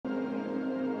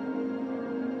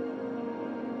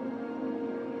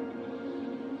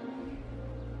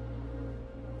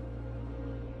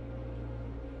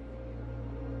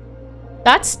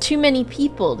That's too many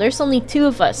people. There's only 2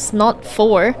 of us, not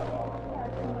 4.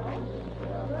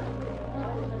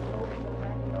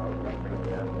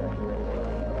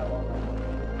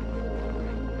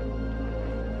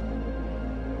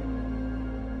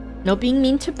 No being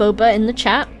mean to Boba in the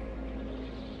chat.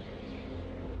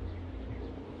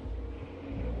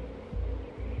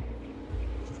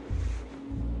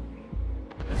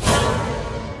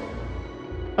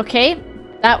 Okay,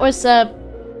 that was a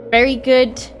very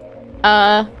good,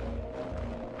 at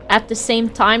the same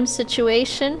time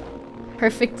situation.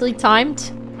 Perfectly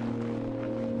timed.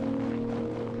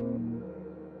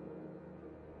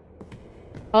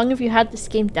 How long have you had this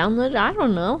game downloaded? I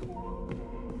don't know.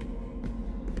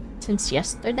 Since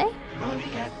yesterday?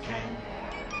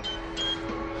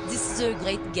 This is a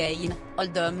great game. All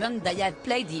the month I have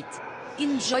played it.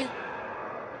 Enjoy.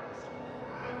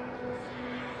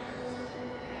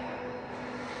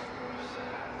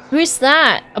 Who is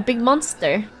that? A big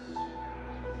monster.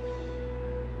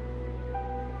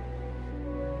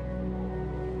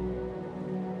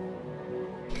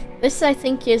 This, I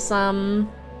think, is, a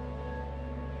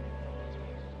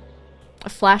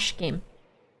Flash game.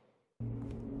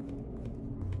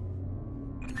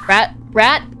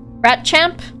 Rat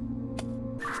champ?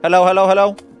 Hello, hello,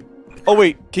 hello. Oh,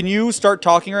 wait. Can you start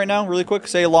talking right now, really quick?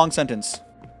 Say a long sentence.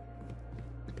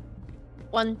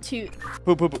 1, 2,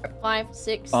 Poop, poop, 5,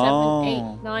 6, 7,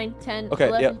 8, 9, 10, okay,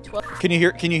 11, yeah. 12. Can you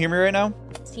hear me right now?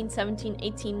 16, 17,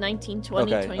 18, 19,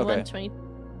 20, Okay, 21, okay. 20.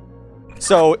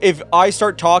 So if I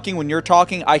start talking when you're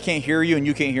talking, I can't hear you and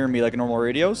you can't hear me like a normal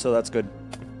radio, so that's good.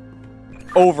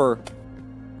 Over.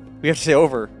 We have to say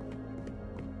over.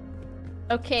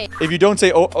 Okay. If you don't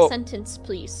say oh. Sentence,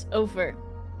 please. Over.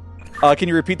 Can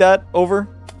you repeat that? Over.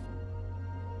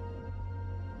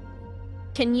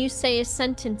 Can you say a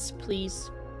sentence,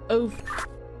 please? Over.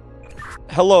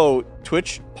 Hello,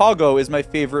 Twitch. PogO is my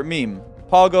favorite meme.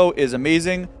 PogO is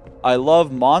amazing. I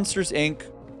love Monsters Inc.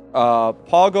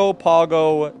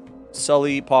 PogO,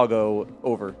 Sully, PogO.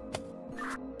 Over.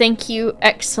 Thank you.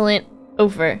 Excellent.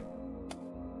 Over.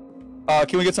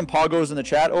 Can we get some Pogos in the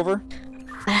chat? Over.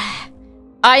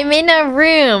 I'm in a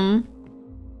room.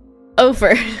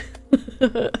 Over.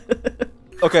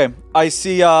 Okay, I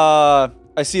see a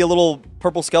little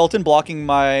purple skeleton blocking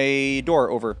my door.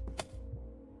 Over.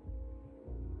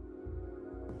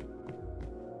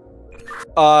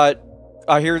 I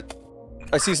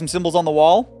see some symbols on the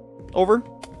wall. Over.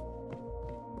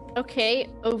 Okay,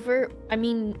 over. I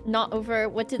mean, not over.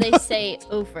 What do they say?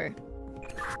 Over.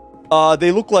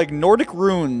 They look like Nordic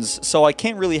runes, so I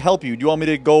can't really help you. Do you want me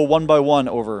to go one by one?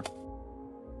 Over.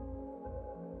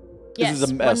 Yes, this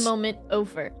is a mess. 1 moment.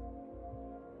 Over.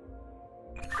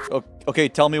 Okay,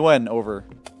 tell me when. Over.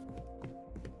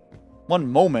 1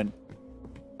 moment.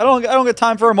 I don't get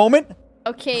time for a moment.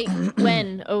 Okay,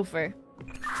 when? Over.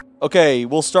 Okay,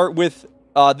 we'll start with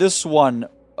this one.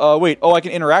 Wait. Oh, I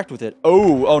can interact with it.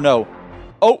 Oh no.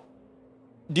 Oh,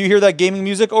 do you hear that gaming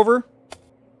music? Over.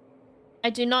 I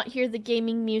do not hear the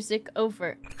gaming music.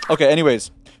 Over. Okay,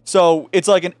 anyways. So, it's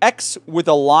like an X with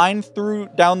a line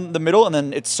down the middle, and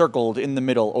then it's circled in the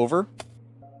middle. Over.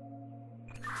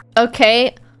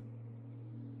 Okay.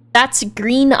 That's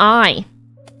green eye.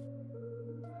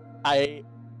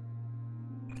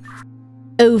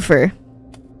 Over.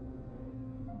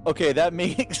 Okay, that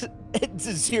makes it's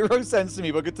 0 sense to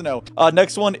me, but good to know.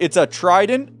 Next one, it's a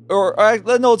trident, or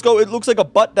no, let's go. It looks like a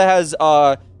butt that has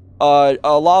a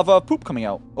lava poop coming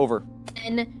out. Over.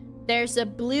 And there's a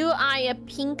blue eye, a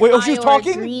pink Wait, eye, she's or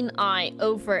talking? a green eye.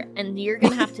 Over, and you're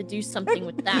gonna have to do something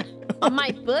with that. On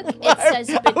my book, it says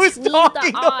between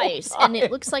the eyes, and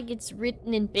it looks like it's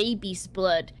written in baby's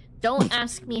blood. Don't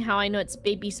ask me how I know it's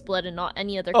baby's blood and not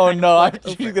any other kind of blood.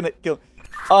 She's gonna kill.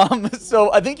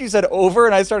 So I think you said over,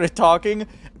 and I started talking,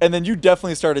 and then you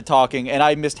definitely started talking, and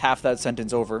I missed half that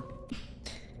sentence. Over.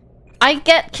 I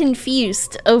get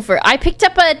confused. Over. I picked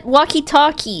up a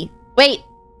walkie-talkie. Wait.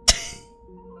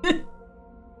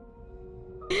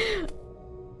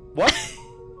 What?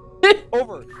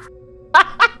 Over.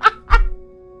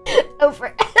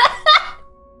 Over.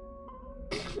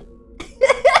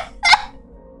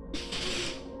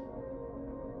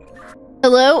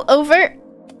 Hello? Over?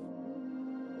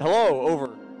 Hello,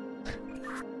 over.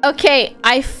 Okay,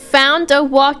 I found a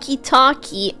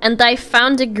walkie-talkie, and I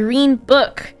found a green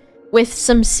book with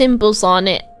some symbols on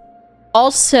it.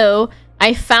 Also,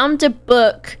 I found a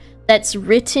book that's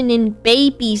written in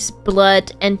baby's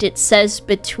blood, and it says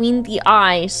between the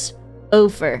eyes,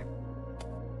 over.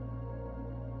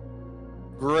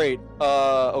 Great.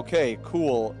 Okay,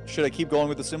 cool. Should I keep going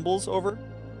with the symbols? Over?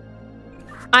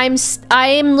 I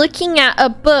am looking at a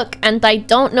book and I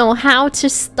don't know how to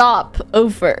stop.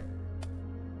 Over.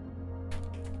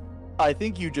 I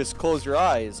think you just closed your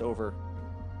eyes. Over.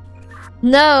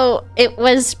 No, it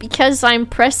was because I'm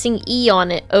pressing E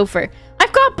on it. Over.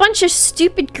 I've got a bunch of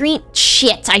stupid green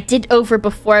shit. I did over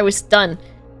before I was done.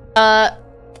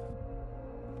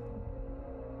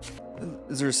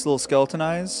 Is there still skeleton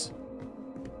eyes?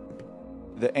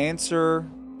 The answer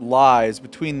lies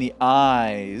between the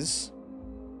eyes.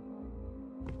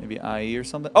 Maybe IE or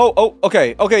something. Oh,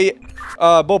 okay.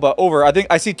 Boba, over. I think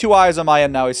I see 2 eyes on my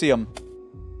end now. I see them.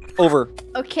 Over.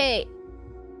 Okay.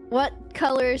 What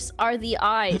colors are the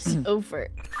eyes? Over.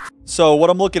 So what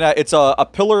I'm looking at, it's a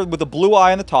pillar with a blue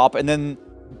eye on the top, and then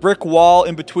brick wall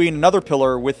in between another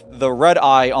pillar with the red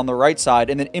eye on the right side,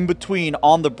 and then in between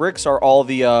on the bricks are all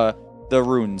the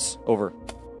runes. Over.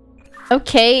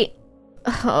 Okay.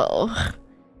 Oh.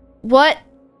 What?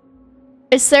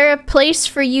 Is there a place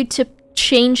for you to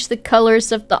change the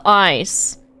colors of the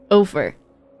eyes? Over.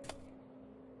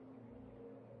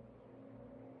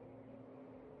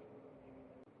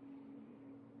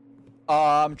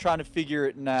 I'm trying to figure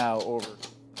it now. Over.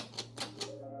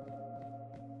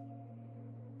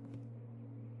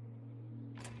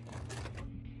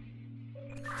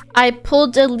 I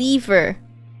pulled a lever.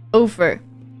 Over.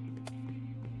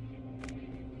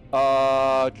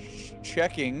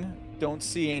 Checking. Don't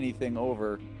see anything.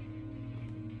 Over.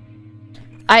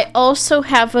 I also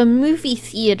have a movie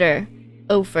theater.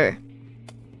 Over.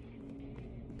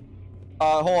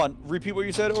 Hold on. Repeat what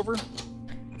you said. Over.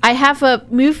 I have a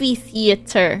movie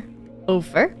theater.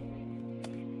 Over.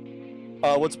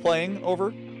 What's playing?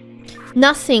 Over.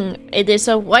 Nothing. It is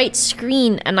a white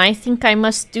screen, and I think I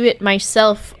must do it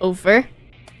myself. Over.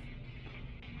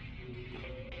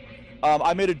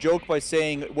 I made a joke by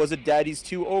saying, was it Daddy's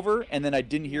 2? Over, and then I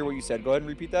didn't hear what you said. Go ahead and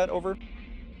repeat that. Over.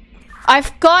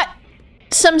 I've got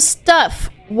some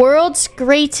stuff. World's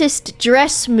greatest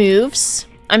dress moves.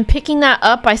 I'm picking that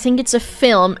up. I think it's a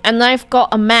film, and I've got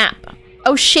a map.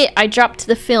 Oh shit, I dropped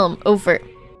the film. Over.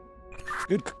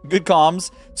 Good comms.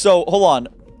 So, hold on.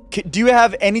 Do you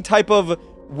have any type of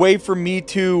way for me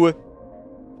to...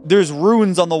 There's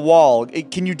runes on the wall.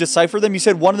 Can you decipher them? You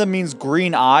said one of them means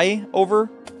green eye. Over.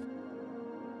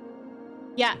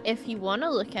 Yeah, if you want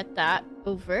to look at that.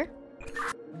 Over.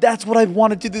 That's what I've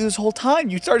wanted to do this whole time.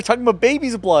 You started talking about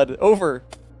baby's blood. Over.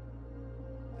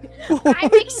 I'm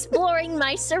exploring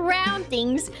my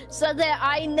surroundings so that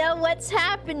I know what's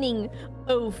happening.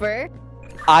 Over.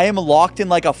 I am locked in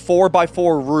like a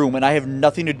 4x4 room and I have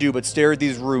nothing to do but stare at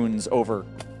these runes. Over.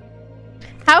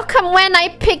 How come when I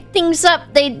pick things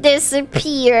up, they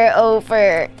disappear?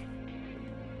 Over.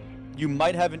 You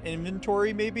might have an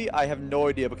inventory, maybe? I have no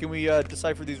idea, but can we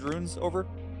decipher these runes? Over.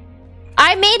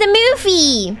 I made a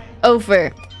movie.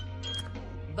 Over.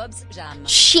 Bob's Jam.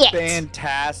 Shit.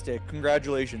 Fantastic.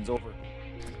 Congratulations. Over.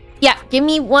 Yeah, give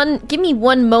me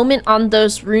one moment on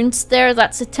those runes there.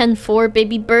 That's a 10-4,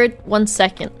 baby bird. 1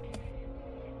 second.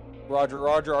 Roger,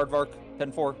 Aardvark.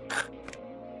 10-4.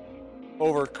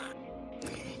 Over.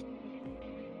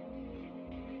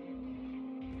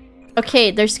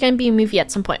 Okay, there's gonna be a movie at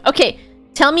some point. Okay,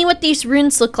 tell me what these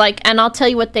runes look like, and I'll tell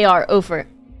you what they are. Over.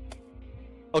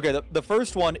 Okay, the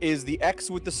first one is the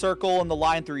X with the circle and the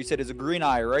line through. You said is a green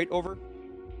eye, right? Over.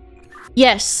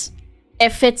 Yes.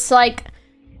 If it's like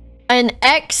an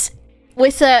X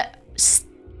with a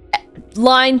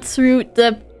line through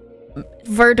the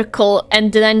vertical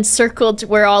and then circled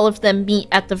where all of them meet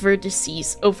at the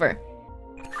vertices. Over.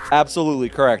 Absolutely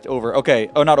correct. Over. Okay.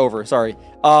 Oh, not over. Sorry.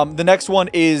 The next one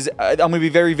is, I'm going to be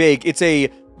very vague. It's a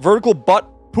vertical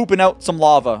butt pooping out some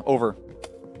lava. Over.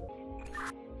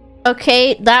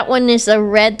 Okay, that one is a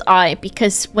red eye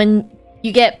because when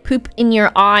you get poop in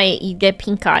your eye, you get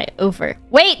pink eye. Over.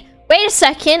 Wait a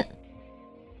second.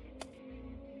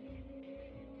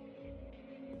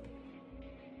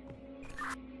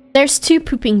 There's 2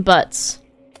 pooping butts.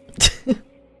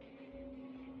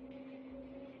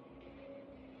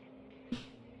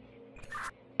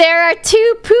 There are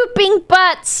 2 pooping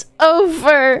butts.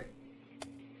 Over.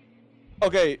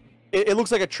 Okay, it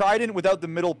looks like a trident without the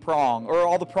middle prong, or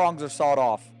all the prongs are sawed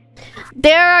off.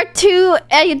 There are 2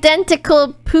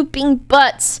 identical pooping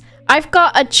butts. I've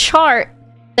got a chart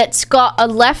that's got a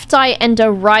left eye and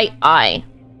a right eye,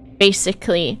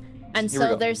 basically. And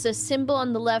so there's a symbol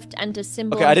on the left and a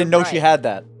symbol on the right. Okay, I didn't know she had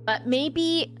that. But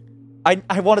maybe...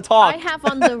 I want to talk. I have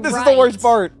on the this right... is the worst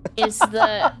part. ...is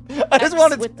the I just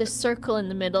wanted with the circle in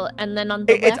the middle, and then on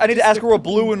the left I need to ask her what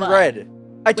blue and red.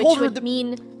 I told her which would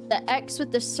mean the X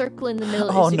with the circle in the middle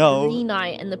is a green eye,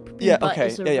 and the pooping butt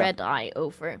is a red eye.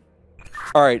 Over.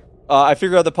 All right. I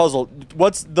figured out the puzzle.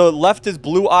 What's the left is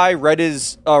blue eye, right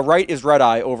is red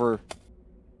eye. Over.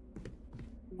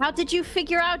 How did you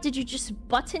figure out? Did you just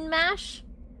button mash?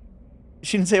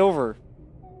 She didn't say over.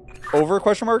 Over?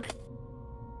 Question mark.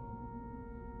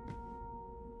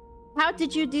 How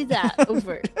did you do that?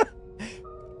 Over.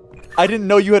 I didn't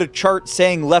know you had a chart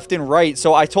saying left and right,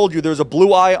 so I told you there's a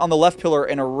blue eye on the left pillar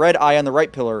and a red eye on the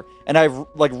right pillar, and I have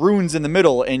like runes in the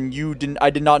middle, and you didn't. I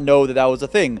did not know that that was a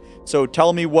thing. So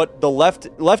tell me what the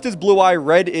left is blue eye,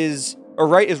 right is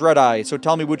red eye. So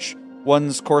tell me which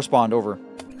ones correspond. Over.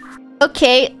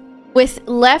 Okay, with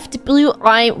left blue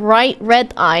eye, right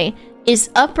red eye is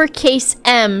uppercase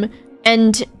M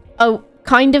and a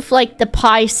kind of like the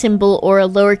pi symbol or a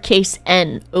lowercase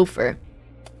n. Over.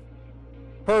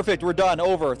 Perfect, we're done.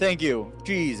 Over. Thank you.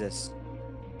 Jesus.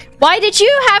 Why did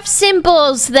you have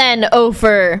symbols then?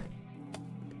 Over.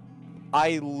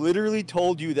 I literally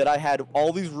told you that I had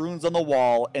all these runes on the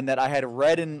wall and that I had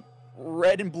red and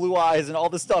blue eyes and all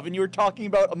this stuff, and you were talking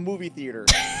about a movie theater.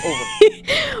 Over.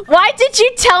 Why did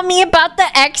you tell me about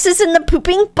the X's and the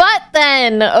pooping butt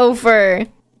then? Over.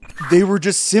 They were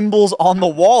just symbols on the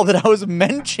wall that I was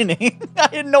mentioning.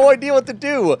 I had no idea what to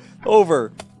do.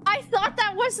 Over. I thought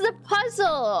that was the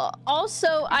puzzle.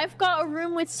 Also, I've got a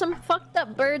room with some fucked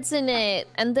up birds in it,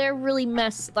 and they're really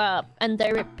messed up, and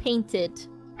they're painted.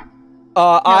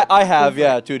 I have,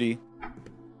 yeah, Tootie.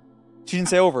 She didn't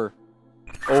say over.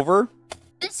 Over?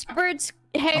 This bird's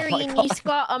hairy and he's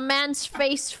got a man's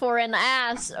face for an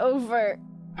ass. Over.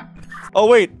 Oh,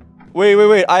 wait.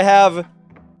 Wait. I have...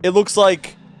 It looks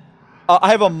like...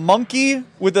 I have a monkey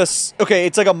with a... Okay,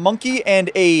 it's like a monkey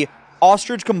and a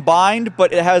ostrich combined,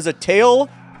 but it has a tail.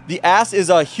 The ass is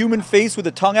a human face with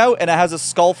a tongue out, and it has a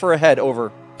skull for a head.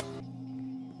 Over.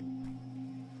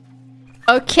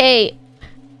 Okay.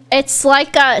 It's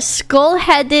like a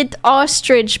skull-headed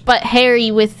ostrich, but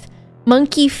hairy with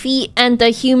monkey feet and a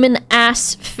human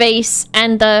ass face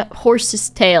and a horse's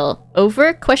tail.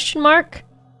 Over? Question mark?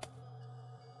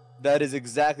 That is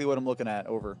exactly what I'm looking at.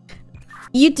 Over.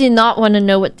 You do not want to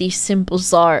know what these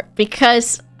symbols are,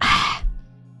 because...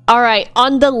 Alright,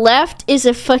 on the left is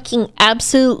a fucking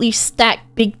absolutely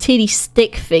stacked big titty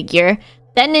stick figure.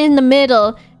 Then in the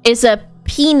middle is a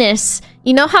penis.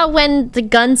 You know how when the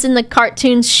guns in the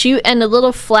cartoons shoot and a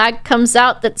little flag comes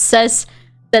out that says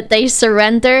that they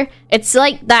surrender? It's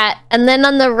like that. And then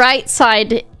on the right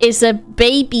side is a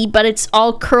baby, but it's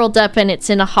all curled up and it's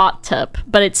in a hot tub.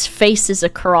 But its face is a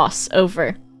cross.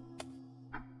 Over.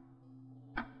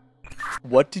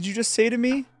 What did you just say to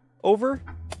me? Over?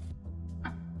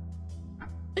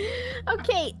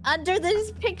 Okay, under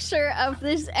this picture of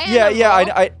this animal...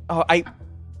 Yeah,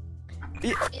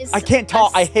 I can't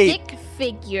talk. I hate... stick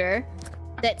figure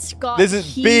that's got this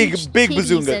is huge big titties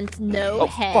bazooka and no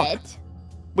head. Fuck.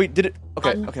 Wait, did it?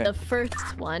 Okay, on okay. the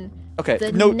first one. Okay,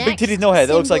 The no big titties, no head.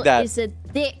 That looks like that. Is a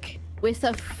dick with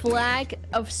a flag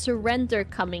of surrender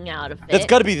coming out of it. That's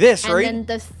got to be this, right? And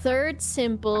then the third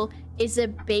symbol is a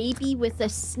baby with a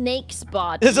snake's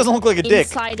body. This doesn't look like a dick.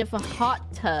 Inside of a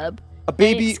hot tub. A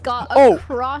baby. And it's got a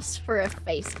cross for a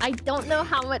face. I don't know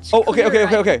how much. Oh, okay.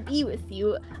 I can be with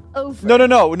you. Over.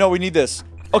 No. We need this.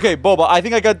 Okay, Boba. I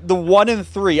think I got the 1 and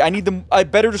 3. I need a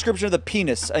better description of the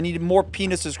penis. I need more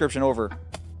penis description. Over.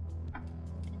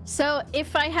 So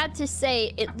if I had to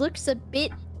say, it looks a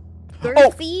bit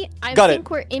girthy. I think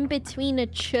we're in between a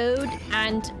chode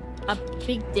and a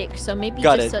big dick. So maybe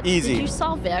Easy. Did you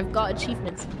solve it? I've got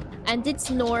achievements. And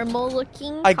it's normal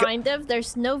looking, kind of.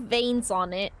 There's no veins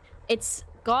on it. It's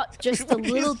got just a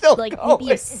little, like,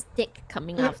 maybe a stick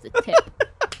coming off the tip.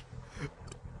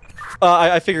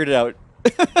 I figured it out.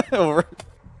 Over.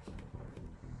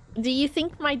 Do you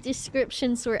think my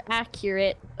descriptions were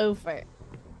accurate? Over.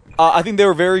 I think they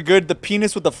were very good. The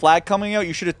penis with the flag coming out,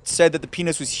 you should have said that the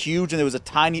penis was huge and there was a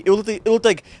tiny... It looked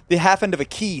like the half end of a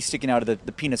key sticking out of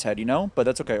the penis head, you know? But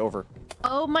that's okay. Over.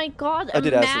 Oh my god. I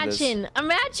did ask for this.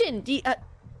 Imagine.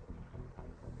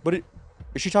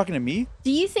 Is she talking to me?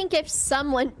 Do you think if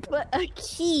someone put a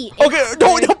key they could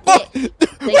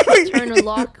turn a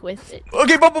lock with it?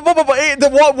 Okay, but hey, the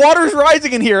water's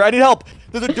rising in here. I need help.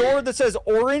 There's a door that says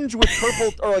orange with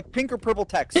purple or like pink or purple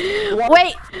text.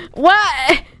 Wait,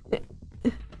 what?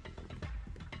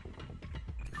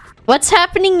 What's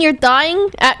happening? You're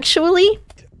dying, actually?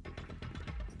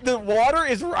 The water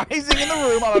is rising in the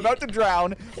room. I'm about to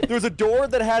drown. There's a door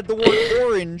that had the word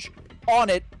orange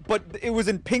on it, but it was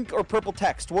in pink or purple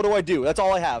text. What do I do? That's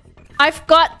all I have. I've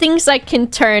got things I can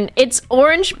turn. It's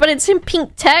orange, but it's in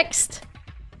pink text.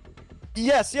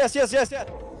 Yes. Did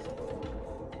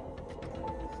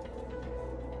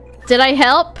I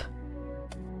help?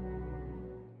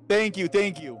 Thank you.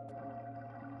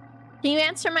 Can you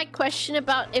answer my question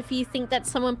about if you think that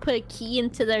someone put a key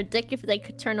into their dick if they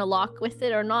could turn a lock with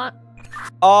it or not?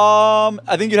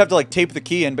 I think you'd have to like tape the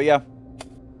key in, but yeah.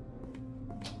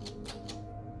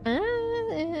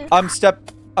 I'm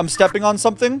stepping on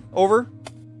something. Over.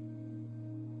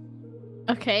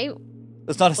 Okay.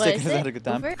 It's not a stick. It's not a good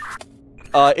time.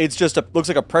 Over? It's just looks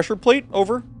like a pressure plate.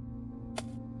 Over.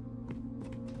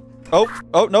 Oh,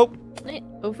 nope.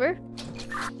 Over.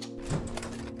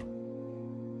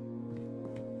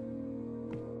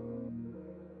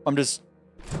 I'm just...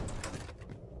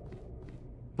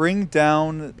 Bring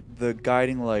down the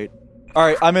guiding light.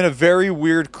 Alright, I'm in a very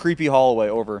weird, creepy hallway.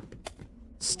 Over.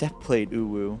 Step plate,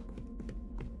 ooh-woo.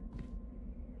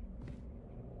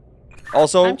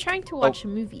 Also... I'm trying to watch a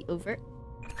movie. Over.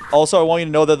 Also, I want you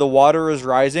to know that the water is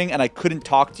rising, and I couldn't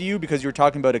talk to you because you were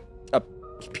talking about a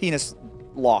penis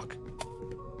lock.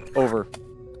 Over.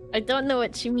 I don't know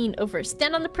what you mean. Over.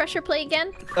 Stand on the pressure plate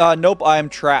again? Nope, I am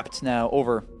trapped now.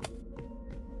 Over.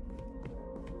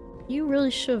 You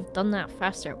really should have done that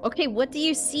faster. Okay, what do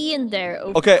you see in there?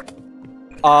 Over? Okay.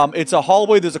 It's a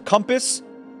hallway. There's a compass.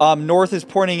 North is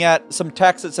pointing at some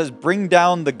text that says, bring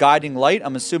down the guiding light.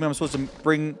 I'm assuming I'm supposed to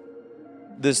bring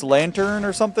this lantern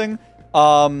or something.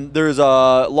 There's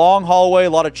a long hallway, a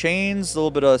lot of chains, a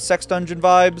little bit of sex dungeon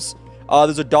vibes.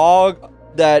 There's a dog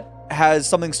that has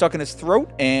something stuck in his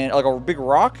throat and like a big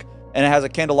rock, and it has a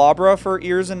candelabra for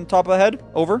ears and top of the head.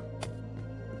 Over.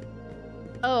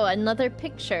 Oh, another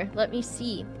picture. Let me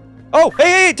see. Oh,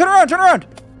 hey, turn around, turn around.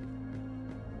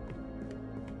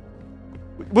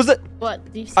 Was it?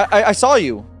 What? Do you see? I saw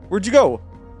you. Where'd you go?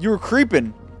 You were creeping.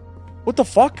 What the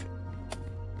fuck?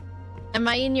 Am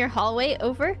I in your hallway?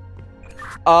 Over?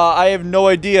 I have no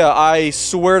idea. I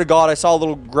swear to God, I saw a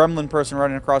little gremlin person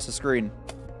running across the screen.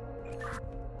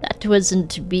 That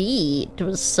wasn't me. It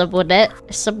was someone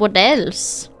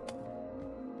else.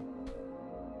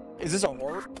 Is this a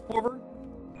horror? Over?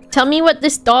 Tell me what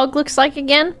this dog looks like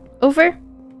again. Over?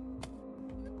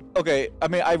 Okay, I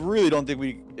mean, I really don't think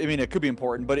I mean, it could be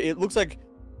important, but it looks like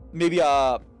maybe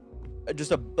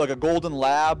just like a golden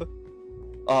lab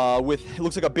with, it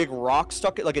looks like a big rock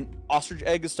stuck, like an ostrich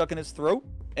egg is stuck in its throat,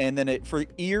 and then for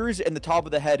ears and the top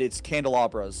of the head, it's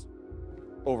candelabras.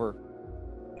 Over.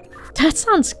 That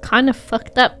sounds kind of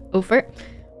fucked up. Over.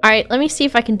 Alright, let me see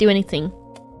if I can do anything.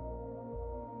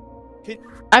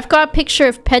 I've got a picture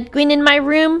of Penguin in my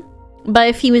room, but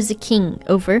if he was a king.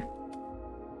 Over.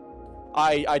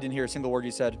 I didn't hear a single word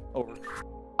you said. Over.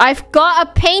 I've got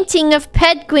a painting of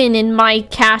Penguin in my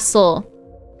castle.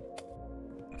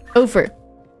 Over.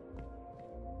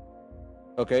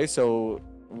 Okay, so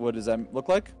what does that look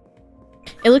like?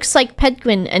 It looks like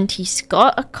Penguin, and he's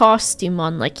got a costume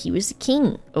on like he was a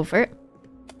king. Over.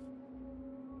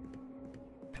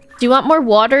 Do you want more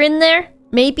water in there?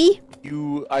 Maybe?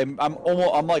 I'm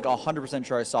like 100%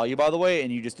 sure I saw you, by the way,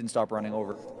 and you just didn't stop running.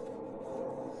 Over.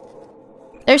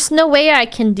 There's no way I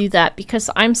can do that because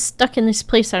I'm stuck in this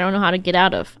place I don't know how to get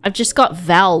out of. I've just got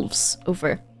valves.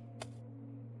 Over.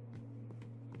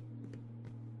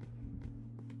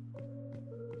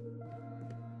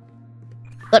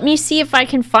 Let me see if I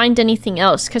can find anything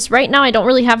else, because right now I don't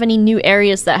really have any new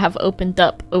areas that have opened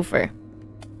up. Over.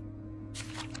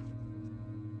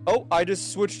 Oh, I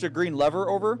just switched a green lever.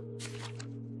 Over.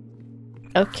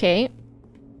 Okay.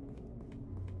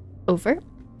 Over.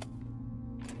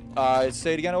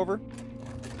 Say it again. Over.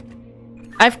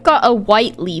 I've got a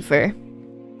white lever.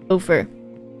 Over.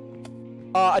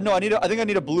 No, I think I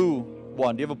need a blue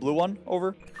one. Do you have a blue one?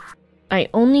 Over. I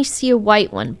only see a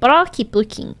white one, but I'll keep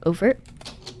looking. Over.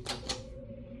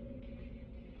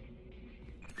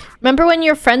 Remember when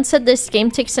your friend said this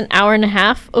game takes an hour and a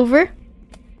half? Over.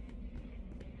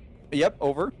 Yep.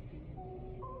 Over.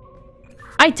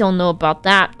 I don't know about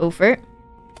that. Over.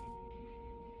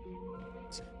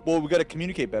 Well, we gotta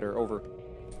communicate better. Over.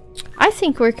 I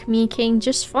think we're communicating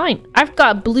just fine. I've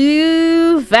got a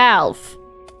blue valve.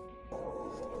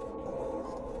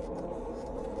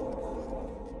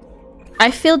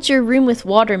 I filled your room with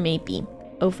water, maybe.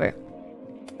 Over.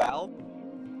 Valve?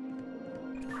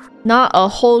 Not a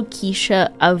hole,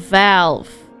 Keisha. A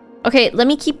valve. Okay, let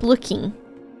me keep looking.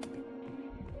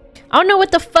 I don't know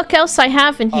what the fuck else I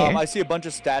have in here. I see a bunch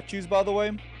of statues, by the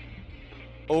way.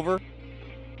 Over.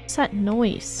 What's that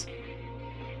noise?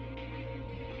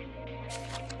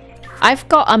 I've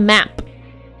got a map.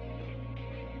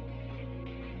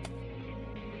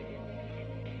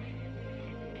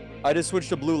 I just switched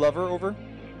to blue lever. Over.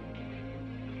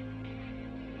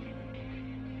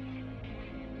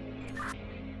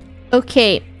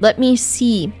 Okay, let me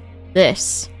see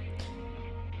this.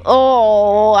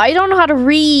 Oh, I don't know how to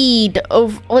read.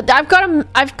 I've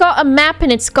got a map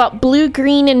and it's got blue,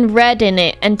 green, and red in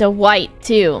it, and a white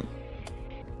too.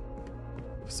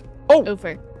 Oh,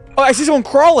 Over. Oh, I see someone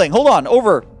crawling. Hold on,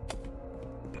 over.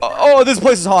 Oh, this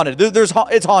place is haunted.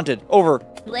 It's haunted. Over.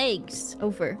 Legs.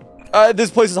 Over.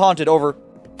 This place is haunted. Over.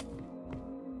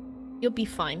 You'll be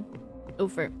fine.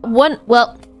 Over.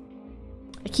 Well,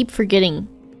 I keep forgetting.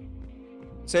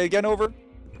 Say again. Over.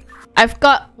 I've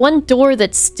got one door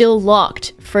that's still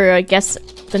locked for, I guess,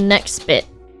 the next bit.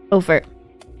 Over.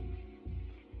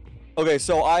 Okay,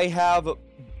 so I have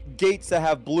gates that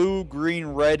have blue, green,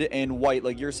 red, and white,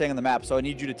 like you're saying on the map. So I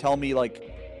need you to tell me,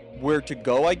 like, where to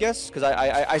go, I guess? Because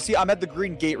I see I'm at the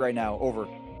green gate right now. Over.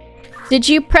 Did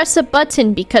you press a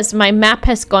button because my map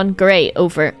has gone gray?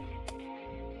 Over.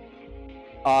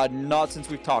 Not since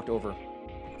we've talked. Over.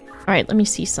 Alright, let me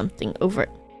see something. Over.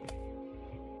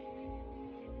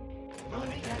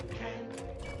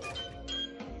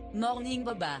 Morning,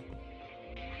 Boba.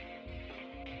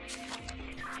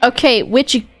 Okay,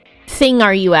 which thing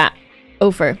are you at?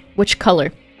 Over. Which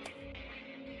color?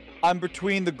 I'm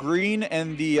between the green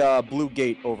and the blue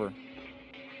gate. Over.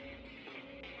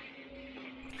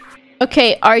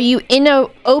 Okay, are you in an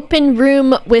open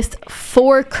room with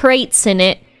 4 crates in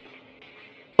it?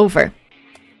 Over.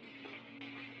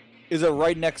 Is it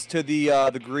right next to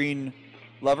the green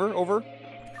lever? Over.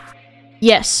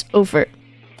 Yes, over.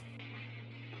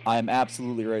 I am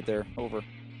absolutely right there. Over.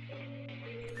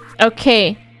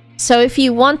 Okay, so if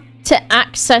you want to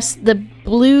access the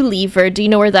blue lever, do you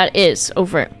know where that is?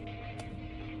 Over.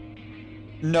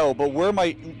 No, but where am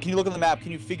I? Can you look on the map?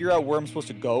 Can you figure out where I'm supposed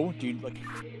to go? Do you like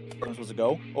where I'm supposed to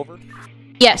go? Over.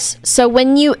 Yes, so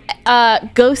when you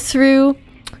go through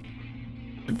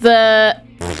the...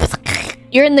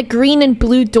 You're in the green and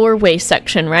blue doorway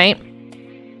section, right?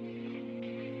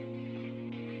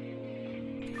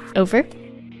 Over.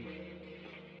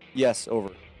 Yes,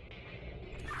 over.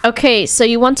 Okay, so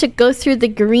you want to go through the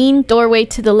green doorway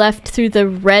to the left through the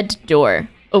red door.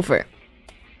 Over.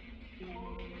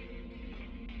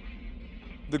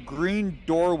 The green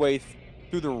doorway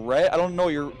through the red? I don't know,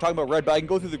 you're talking about red, but I can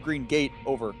go through the green gate.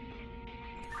 Over.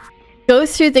 Go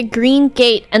through the green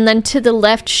gate, and then to the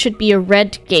left should be a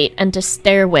red gate and a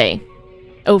stairway.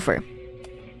 Over.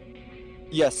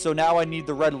 Yes, so now I need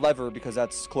the red lever because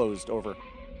that's closed. Over.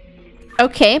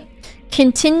 Okay.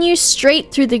 Continue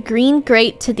straight through the green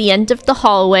grate to the end of the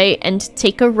hallway and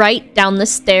take a right down the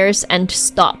stairs and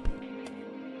stop.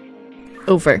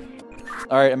 Over.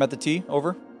 Alright, I'm at the T.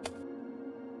 Over.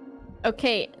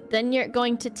 Okay, then you're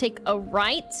going to take a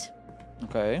right.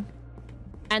 Okay.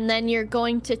 And then you're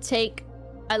going to take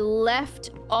a left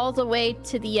all the way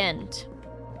to the end.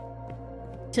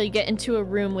 Till you get into a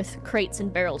room with crates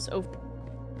and barrels. Over.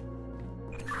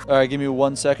 Alright, give me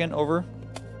 1 second. Over.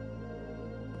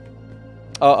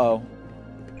 Uh-oh.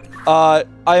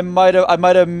 I might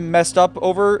have messed up.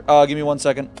 Over. Give me 1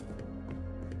 second.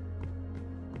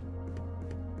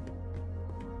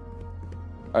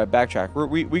 Alright, backtrack.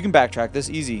 We can backtrack this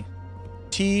easy.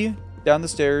 T, down the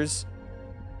stairs.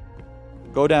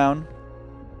 Go down.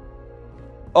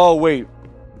 Oh, wait.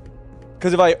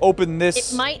 Because if I open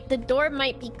this... The door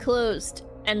might be closed,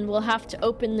 and we'll have to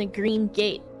open the green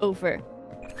gate. Over.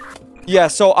 Yeah,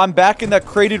 so I'm back in that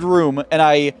crated room, and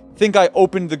I think I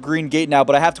opened the green gate now,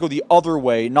 but I have to go the other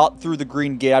way, not through the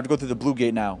green gate. I have to go through the blue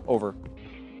gate now. Over.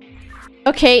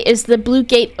 Okay, is the blue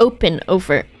gate open?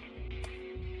 Over.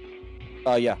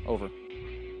 Yeah, over.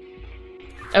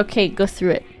 Okay, go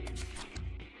through it.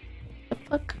 The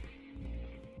fuck?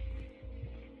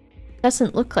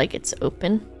 Doesn't look like it's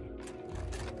open.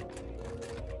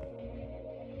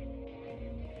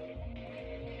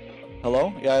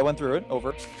 Hello? Yeah, I went through it.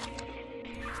 Over.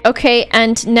 Okay,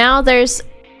 and now there's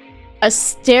a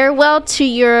stairwell to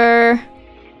your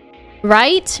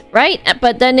right?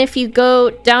 But then if you go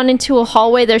down into a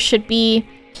hallway, there should be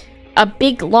a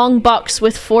big long box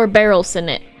with 4 barrels in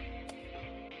it.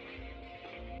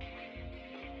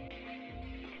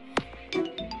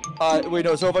 Wait,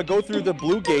 no, so if I go through the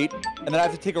blue gate, and then I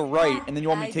have to take a right, and then you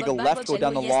want me to take a left, go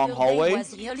down the long hallway?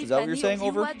 Is that what you're saying?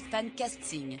 Over?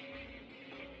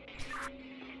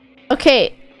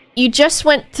 Okay, you just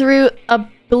went through a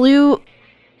blue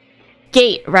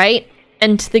gate, right?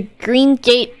 And the green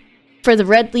gate for the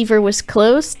red lever was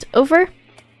closed. Over?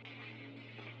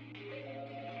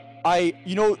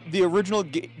 You know, the original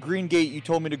green gate you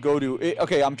told me to go to.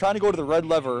 Okay, I'm trying to go to the red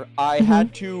lever. I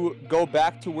had to go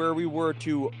back to where we were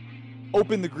to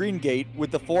open the green gate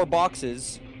with the 4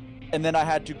 boxes, and then I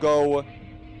had to go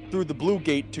through the blue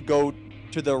gate to go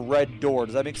to the red door.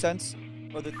 Does that make sense?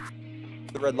 Or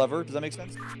the red lever. Does that make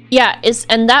sense? Yeah,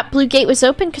 and that blue gate was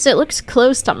open because it looks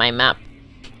closed on my map.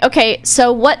 Okay,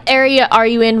 so what area are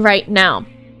you in right now?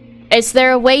 Is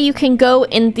there a way you can go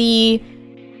in the...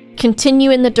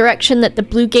 continue in the direction that the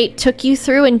blue gate took you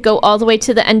through and go all the way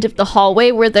to the end of the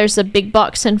hallway where there's a big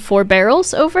box and 4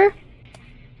 barrels over?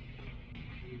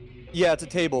 Yeah, it's a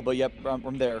table, but yep,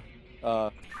 I'm there.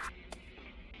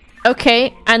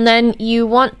 Okay, and then you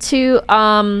want to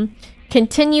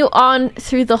continue on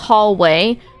through the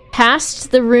hallway,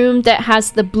 past the room that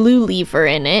has the blue lever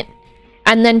in it,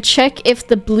 and then check if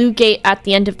the blue gate at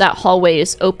the end of that hallway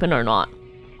is open or not.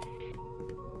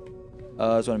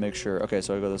 I just want to make sure. Okay,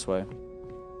 so I go this way.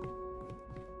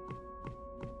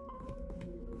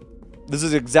 This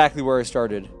is exactly where I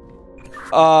started.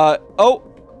 Oh!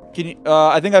 Can you,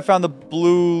 I think I found the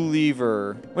blue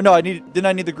lever. Well, no, didn't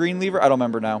I need the green lever? I don't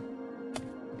remember now.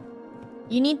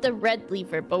 You need the red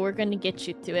lever, but we're gonna get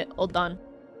you to it. Hold on.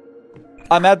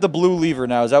 I'm at the blue lever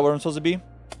now. Is that where I'm supposed to be?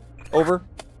 Over?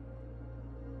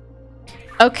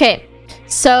 Okay,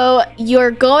 so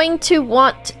you're going to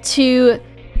want to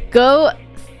go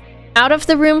out of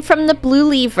the room from the blue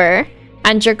lever,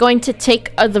 and you're going to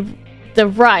take the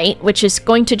right, which is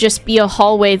going to just be a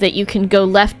hallway that you can go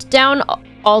left down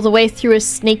all the way through a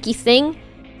snaky thing.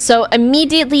 So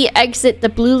immediately exit the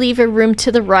blue lever room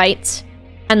to the right,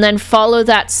 and then follow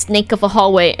that snake of a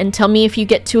hallway and tell me if you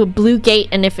get to a blue gate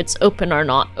and if it's open or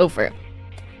not. Over.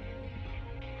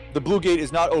 The blue gate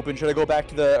is not open. Should I go back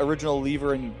to the original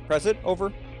lever and press it?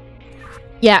 Over?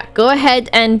 Yeah, go ahead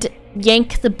and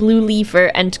yank the blue lever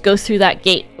and go through that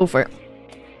gate. Over.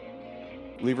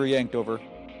 Lever yanked. Over.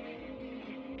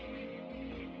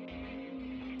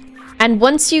 And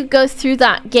once you go through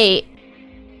that gate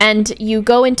and you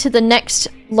go into the next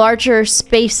larger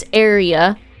space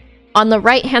area, on the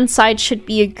right-hand side should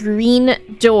be a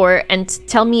green door, and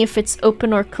tell me if it's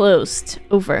open or closed.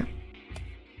 Over.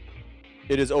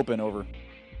 It is open. Over.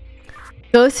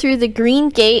 Go through the green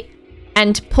gate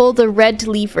and pull the red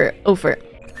lever. Over.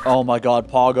 Oh my god,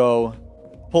 PogO.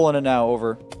 Pulling it now.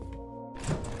 Over.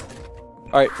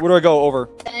 Alright, where do I go? Over.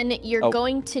 Then you're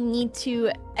going to need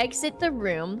to exit the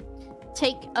room,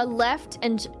 take a left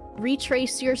and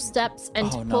retrace your steps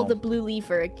and pull the blue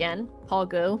lever again.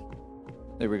 PogO.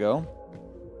 There we go.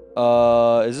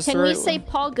 Is this Can the right we say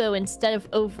one? PogO instead of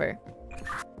over?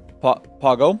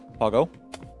 PogO? PogO?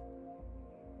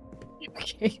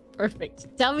 Okay,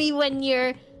 perfect. Tell me when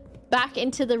you're back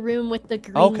into the room with the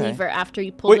green lever after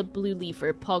you pull the blue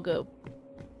lever. PogO.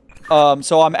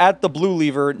 So I'm at the blue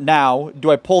lever now. Do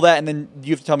I pull that and then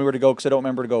you have to tell me where to go because I don't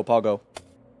remember to go. PogO.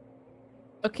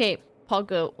 Okay,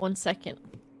 PogO. 1 second.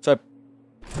 So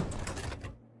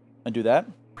I do that.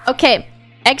 Okay.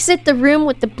 Exit the room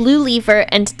with the blue lever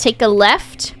and take a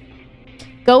left.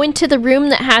 Go into the room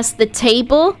that has the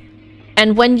table.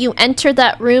 And when you enter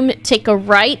that room, take a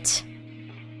right.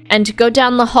 And go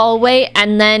down the hallway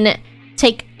and then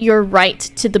take your right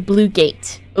to the blue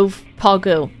gate of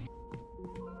PogO.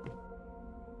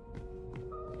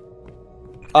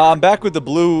 I'm back with the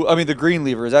the green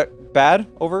lever. Is that bad?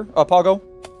 Over? PogO?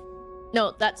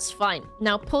 No, that's fine.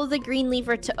 Now pull the green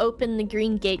lever to open the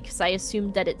green gate because I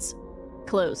assumed that it's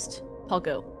closed.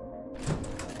 PogO.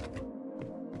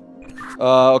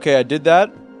 Okay, I did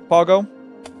that. PogO.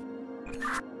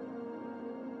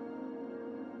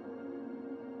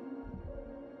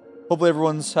 Hopefully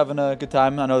everyone's having a good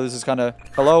time. I know this is kind of...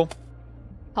 Hello?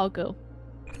 PogO.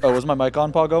 Oh, was my mic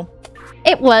on, PogO?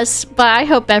 It was, but I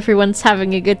hope everyone's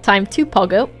having a good time too,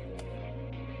 PogO.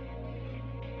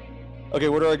 Okay,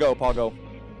 where do I go, PogO?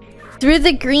 Through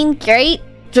the green gate.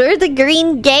 Through the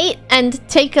green gate and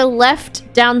take a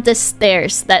left down the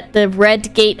stairs that the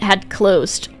red gate had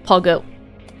closed. PogO.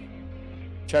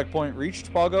 Checkpoint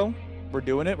reached, PogO. We're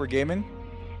doing it. We're gaming.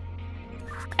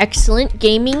 Excellent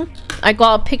gaming. I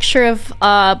got a picture of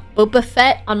Boba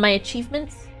Fett on my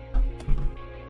achievements.